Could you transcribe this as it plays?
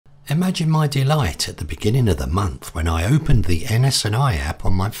Imagine my delight at the beginning of the month when I opened the NS&I app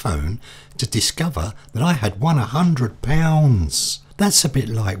on my phone to discover that I had won £100. That's a bit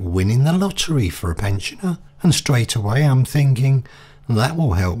like winning the lottery for a pensioner. And straight away I'm thinking, that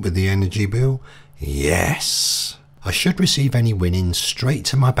will help with the energy bill. Yes! I should receive any winnings straight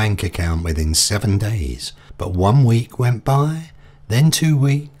to my bank account within 7 days. But 1 week went by, then 2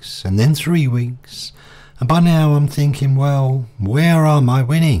 weeks, and then 3 weeks. And by now I'm thinking, well, where are my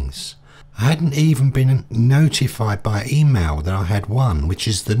winnings? I hadn't even been notified by email that I had won, which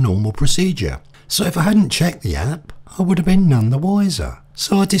is the normal procedure. So if I hadn't checked the app, I would have been none the wiser.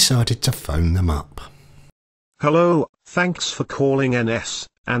 So I decided to phone them up. Hello, thanks for calling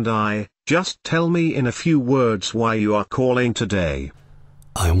NS&I. Just tell me in a few words why you are calling today.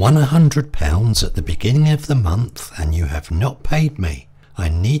 I won £100 at the beginning of the month and you have not paid me. I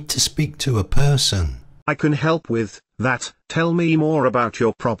need to speak to a person. I can help with that. Tell me more about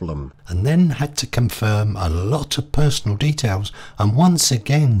your problem. And then had to confirm a lot of personal details and once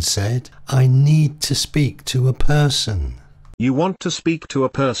again said, I need to speak to a person. You want to speak to a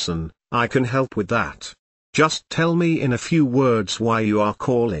person? I can help with that. Just tell me in a few words why you are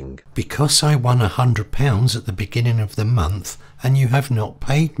calling. Because I won £100 at the beginning of the month and you have not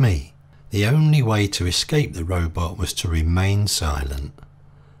paid me. The only way to escape the robot was to remain silent.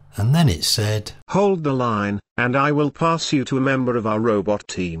 And then it said, Hold the line, and I will pass you to a member of our robot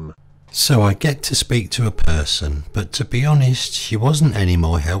team. So I get to speak to a person, but to be honest, she wasn't any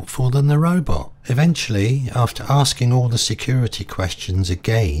more helpful than the robot. Eventually, after asking all the security questions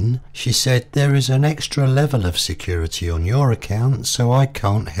again, she said there is an extra level of security on your account, so I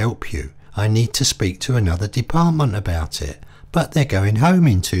can't help you. I need to speak to another department about it, but they're going home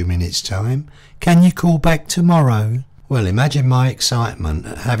in 2 minutes' time. Can you call back tomorrow? Well, imagine my excitement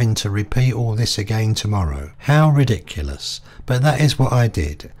at having to repeat all this again tomorrow. How ridiculous. But that is what I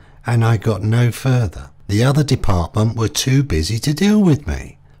did, and I got no further. The other department were too busy to deal with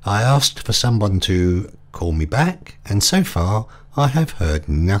me. I asked for someone to call me back, and so far I have heard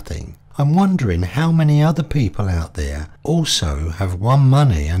nothing. I'm wondering how many other people out there also have won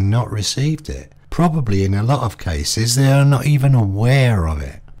money and not received it. Probably in a lot of cases they are not even aware of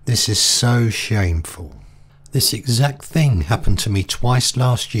it. This is so shameful. This exact thing happened to me twice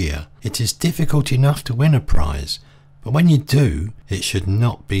last year. It is difficult enough to win a prize, but when you do, it should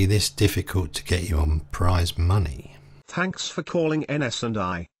not be this difficult to get your prize money. Thanks for calling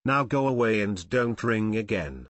NS&I. Now go away and don't ring again.